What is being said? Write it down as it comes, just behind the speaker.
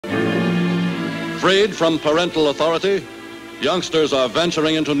Freed from parental authority, youngsters are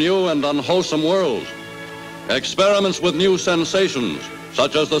venturing into new and unwholesome worlds. Experiments with new sensations,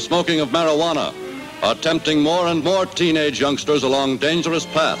 such as the smoking of marijuana, are tempting more and more teenage youngsters along dangerous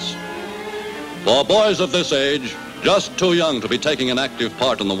paths. For boys of this age, just too young to be taking an active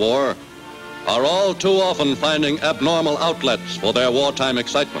part in the war, are all too often finding abnormal outlets for their wartime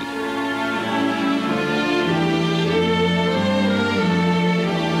excitement.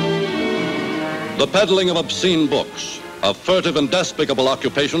 The peddling of obscene books, a furtive and despicable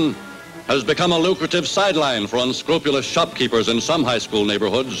occupation, has become a lucrative sideline for unscrupulous shopkeepers in some high school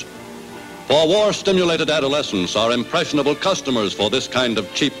neighborhoods. For war-stimulated adolescents are impressionable customers for this kind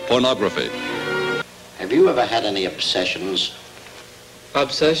of cheap pornography. Have you ever had any obsessions?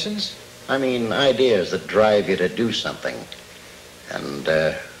 Obsessions? I mean, ideas that drive you to do something. And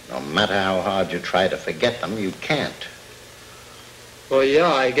no matter how hard you try to forget them, you can't. Well,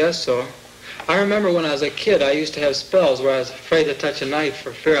 yeah, I guess so. I remember when I was a kid, I used to have spells where I was afraid to touch a knife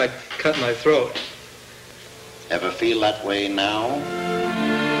for fear I'd cut my throat. Ever feel that way now?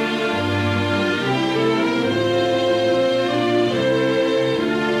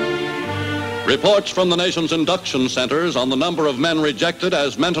 Reports from the nation's induction centers on the number of men rejected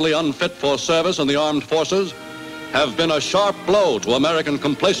as mentally unfit for service in the armed forces have been a sharp blow to American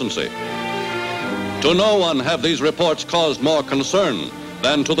complacency. To no one have these reports caused more concern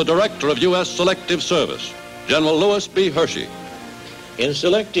than to the director of U.S. Selective Service, General Lewis B. Hershey. In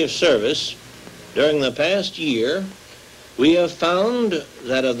selective service, during the past year, we have found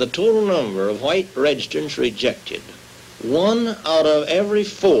that of the total number of white registrants rejected, 1 out of every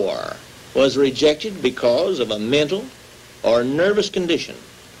 4 was rejected because of a mental or nervous condition.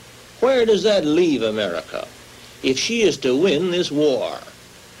 Where does that leave America if she is to win this war?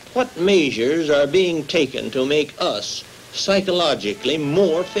 What measures are being taken to make us psychologically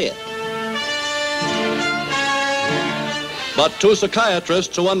more fit? But to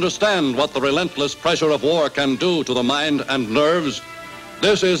psychiatrists who understand what the relentless pressure of war can do to the mind and nerves,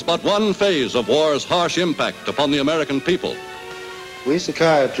 this is but one phase of war's harsh impact upon the American people. We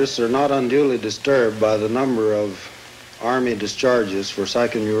psychiatrists are not unduly disturbed by the number of Army discharges for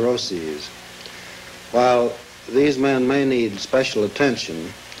psychoneuroses. While these men may need special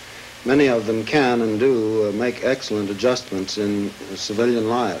attention, many of them can and do make excellent adjustments in civilian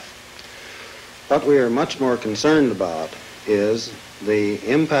life. What we are much more concerned about is the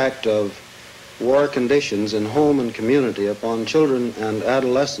impact of war conditions in home and community upon children and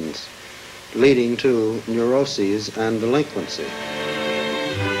adolescents, leading to neuroses and delinquency.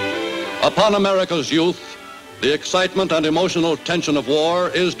 Upon America's youth, the excitement and emotional tension of war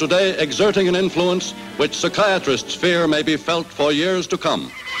is today exerting an influence which psychiatrists fear may be felt for years to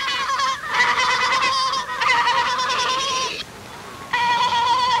come.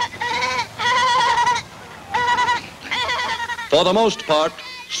 For the most part,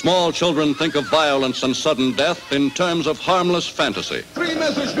 small children think of violence and sudden death in terms of harmless fantasy. 3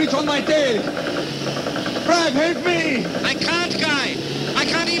 Messerschmitts on my tail. Frag, help me! I can't, Guy. I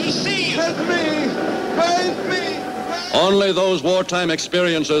can't even see you. Help me! Help me! Only those wartime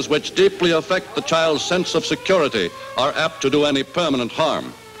experiences which deeply affect the child's sense of security are apt to do any permanent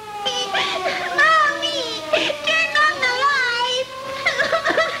harm. Mommy, turn on the light.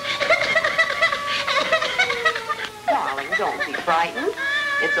 Darling, don't be frightened.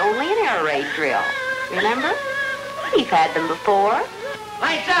 It's only an air raid drill. Remember? We've had them before.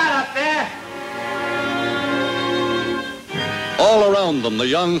 Lights out up there. All around them, the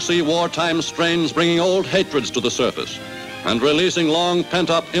young see wartime strains bringing old hatreds to the surface and releasing long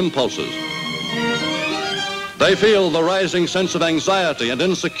pent-up impulses. They feel the rising sense of anxiety and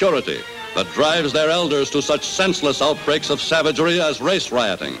insecurity that drives their elders to such senseless outbreaks of savagery as race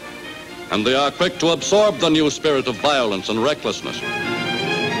rioting, and they are quick to absorb the new spirit of violence and recklessness.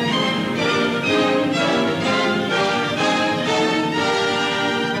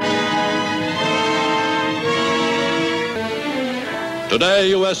 Today,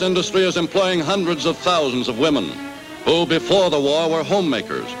 U.S. industry is employing hundreds of thousands of women who, before the war, were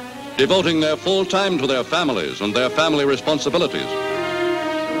homemakers, devoting their full time to their families and their family responsibilities.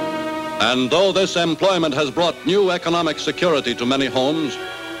 And though this employment has brought new economic security to many homes,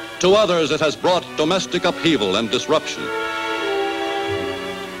 to others it has brought domestic upheaval and disruption.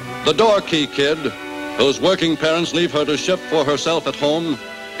 The door key kid, whose working parents leave her to shift for herself at home,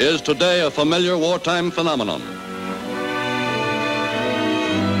 is today a familiar wartime phenomenon.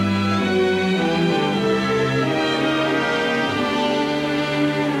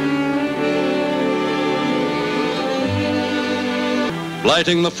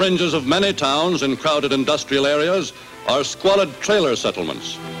 Blighting the fringes of many towns in crowded industrial areas are squalid trailer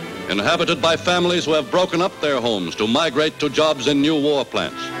settlements, inhabited by families who have broken up their homes to migrate to jobs in new war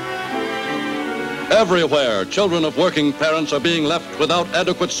plants. Everywhere, children of working parents are being left without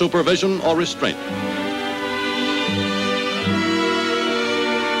adequate supervision or restraint.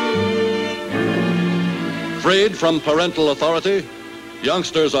 Freed from parental authority,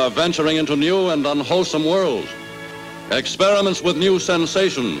 youngsters are venturing into new and unwholesome worlds. Experiments with new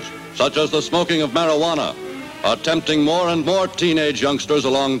sensations, such as the smoking of marijuana, are tempting more and more teenage youngsters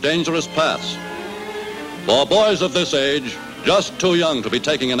along dangerous paths. For boys of this age, just too young to be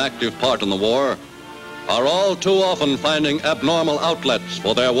taking an active part in the war, are all too often finding abnormal outlets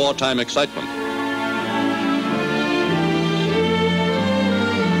for their wartime excitement.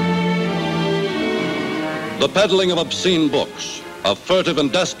 The peddling of obscene books, a furtive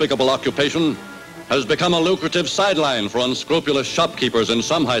and despicable occupation, has become a lucrative sideline for unscrupulous shopkeepers in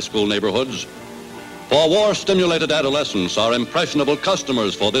some high school neighborhoods. For war-stimulated adolescents are impressionable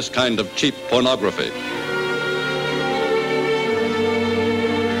customers for this kind of cheap pornography.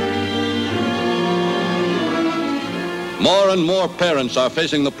 More and more parents are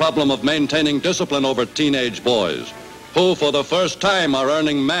facing the problem of maintaining discipline over teenage boys, who for the first time are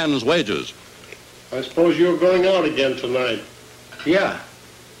earning man's wages. I suppose you're going out again tonight. Yeah.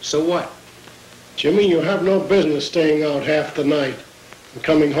 So what? Jimmy, you have no business staying out half the night and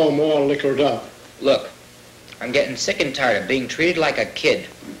coming home all liquored up. Look, I'm getting sick and tired of being treated like a kid.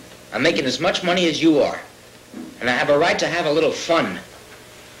 I'm making as much money as you are, and I have a right to have a little fun.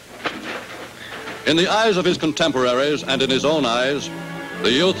 In the eyes of his contemporaries and in his own eyes,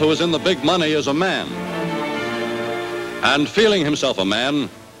 the youth who is in the big money is a man. And feeling himself a man,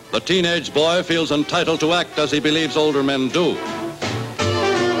 the teenage boy feels entitled to act as he believes older men do.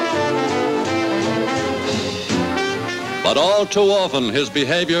 But all too often, his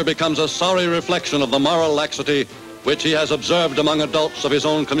behavior becomes a sorry reflection of the moral laxity which he has observed among adults of his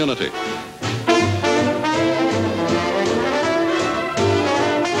own community.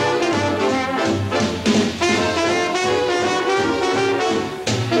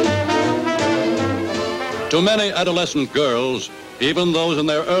 To many adolescent girls, even those in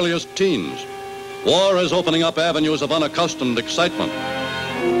their earliest teens, war is opening up avenues of unaccustomed excitement.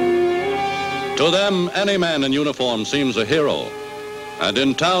 To them, any man in uniform seems a hero, and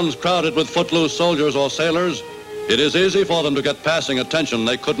in towns crowded with footloose soldiers or sailors, it is easy for them to get passing attention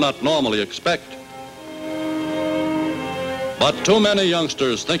they could not normally expect. But too many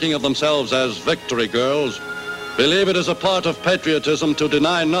youngsters thinking of themselves as victory girls believe it is a part of patriotism to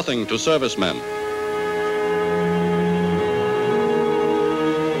deny nothing to servicemen.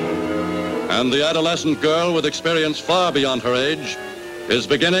 And the adolescent girl with experience far beyond her age is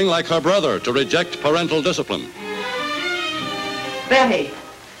beginning, like her brother, to reject parental discipline. Betty,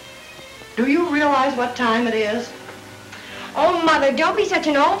 do you realize what time it is? Oh, Mother, don't be such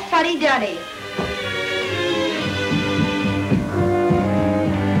an old fuddy-duddy.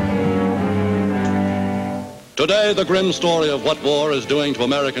 Today, the grim story of what war is doing to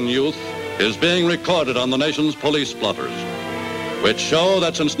American youth is being recorded on the nation's police blotters, which show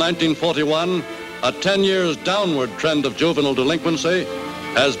that since 1941, a 10 years downward trend of juvenile delinquency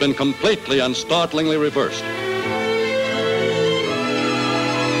has been completely and startlingly reversed.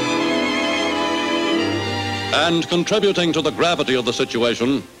 And contributing to the gravity of the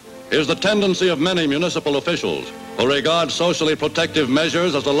situation is the tendency of many municipal officials who regard socially protective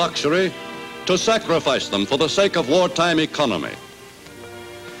measures as a luxury to sacrifice them for the sake of wartime economy.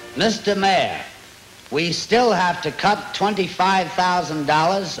 Mr. Mayor, we still have to cut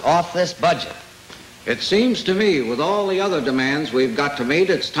 $25,000 off this budget. It seems to me, with all the other demands we've got to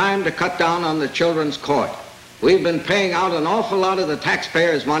meet, it's time to cut down on the children's court. We've been paying out an awful lot of the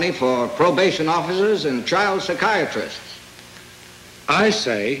taxpayers' money for probation officers and child psychiatrists. I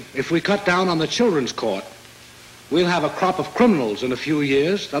say, if we cut down on the children's court, we'll have a crop of criminals in a few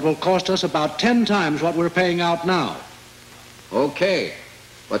years that will cost us about 10 times what we're paying out now. Okay,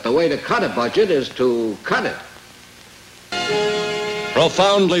 but the way to cut a budget is to cut it.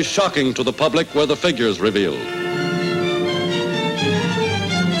 Profoundly shocking to the public were the figures revealed.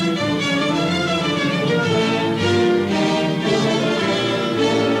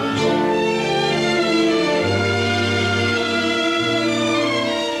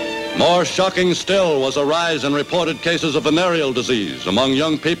 More shocking still was a rise in reported cases of venereal disease among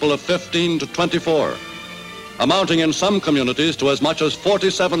young people of 15 to 24, amounting in some communities to as much as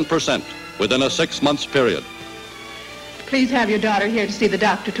 47% within a 6-month period. Please have your daughter here to see the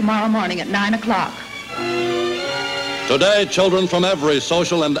doctor tomorrow morning at 9 o'clock. Today, children from every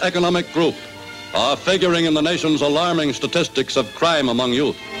social and economic group are figuring in the nation's alarming statistics of crime among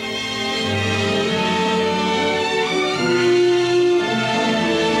youth.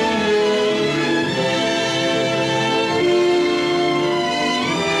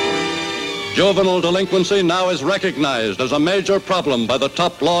 Juvenile delinquency now is recognized as a major problem by the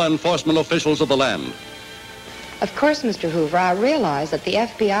top law enforcement officials of the land. Of course, Mr. Hoover, I realize that the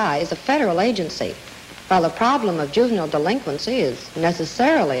FBI is a federal agency, while the problem of juvenile delinquency is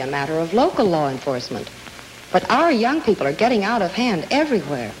necessarily a matter of local law enforcement. But our young people are getting out of hand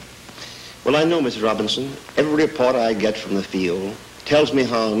everywhere. Well, I know, Mrs. Robinson. Every report I get from the field tells me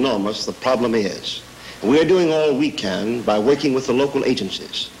how enormous the problem is. We are doing all we can by working with the local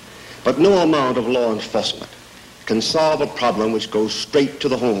agencies. But no amount of law enforcement can solve a problem which goes straight to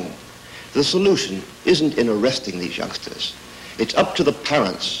the home. The solution isn't in arresting these youngsters. It's up to the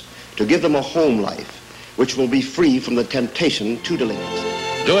parents to give them a home life which will be free from the temptation to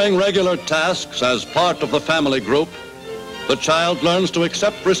delinquency. Doing regular tasks as part of the family group, the child learns to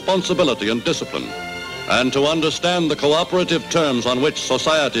accept responsibility and discipline, and to understand the cooperative terms on which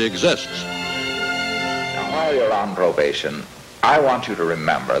society exists. Now, while you're on probation, I want you to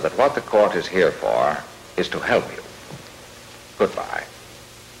remember that what the court is here for is to help you. Goodbye.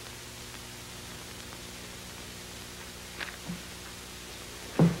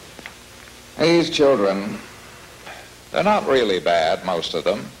 These children, they're not really bad, most of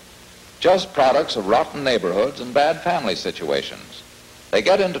them. Just products of rotten neighborhoods and bad family situations. They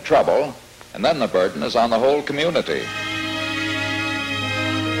get into trouble, and then the burden is on the whole community.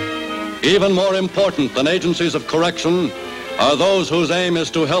 Even more important than agencies of correction are those whose aim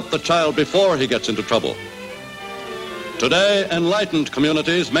is to help the child before he gets into trouble. Today, enlightened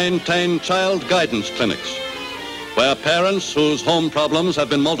communities maintain child guidance clinics, where parents whose home problems have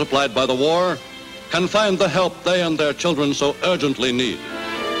been multiplied by the war can find the help they and their children so urgently need.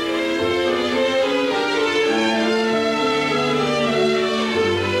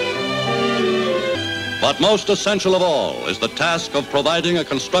 But most essential of all is the task of providing a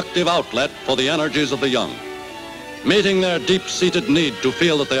constructive outlet for the energies of the young, meeting their deep-seated need to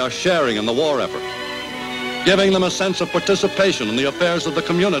feel that they are sharing in the war effort, giving them a sense of participation in the affairs of the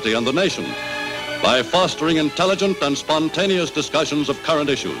community and the nation by fostering intelligent and spontaneous discussions of current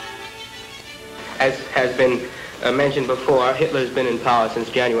issues. As has been mentioned before, Hitler's been in power since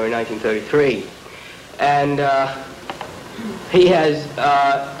January 1933, and he has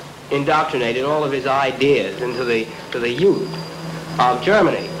indoctrinated all of his ideas into the youth of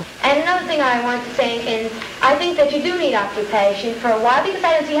Germany. And another thing I want to say is, I think that you do need occupation for a while, because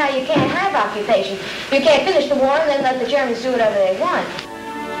I don't see how you can't have occupation. You can't finish the war and then let the Germans do whatever they want.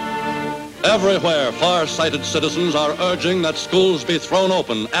 Everywhere, far-sighted citizens are urging that schools be thrown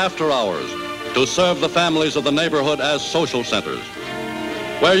open after hours to serve the families of the neighborhood as social centers,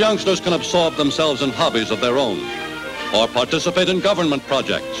 where youngsters can absorb themselves in hobbies of their own, or participate in government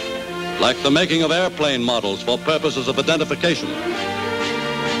projects, like the making of airplane models for purposes of identification.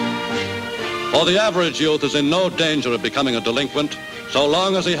 For the average youth is in no danger of becoming a delinquent so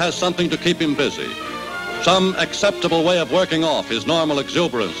long as he has something to keep him busy, some acceptable way of working off his normal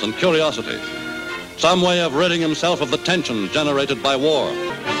exuberance and curiosity, some way of ridding himself of the tension generated by war.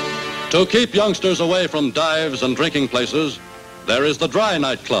 To keep youngsters away from dives and drinking places, there is the Dry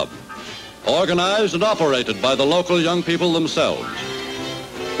Night Club, organized and operated by the local young people themselves.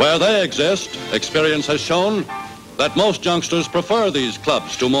 Where they exist, experience has shown that most youngsters prefer these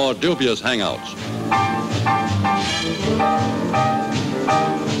clubs to more dubious hangouts.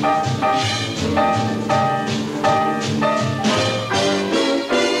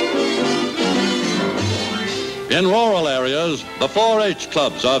 In rural areas, the 4-H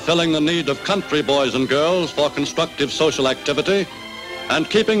clubs are filling the need of country boys and girls for constructive social activity and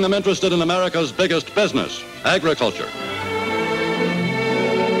keeping them interested in America's biggest business, agriculture.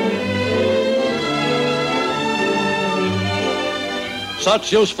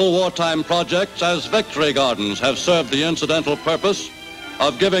 Such useful wartime projects as victory gardens have served the incidental purpose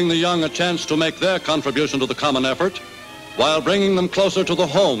of giving the young a chance to make their contribution to the common effort while bringing them closer to the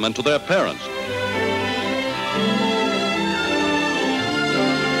home and to their parents.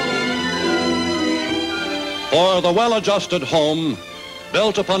 For the well-adjusted home,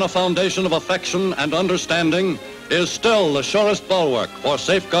 built upon a foundation of affection and understanding, is still the surest bulwark for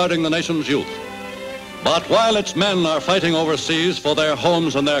safeguarding the nation's youth. But while its men are fighting overseas for their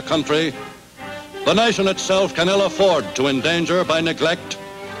homes and their country, the nation itself can ill afford to endanger by neglect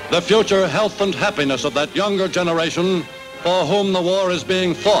the future health and happiness of that younger generation for whom the war is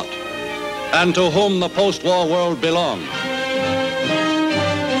being fought and to whom the post-war world belongs.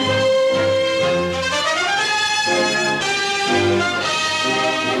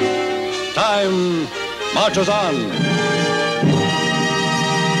 Time marches on.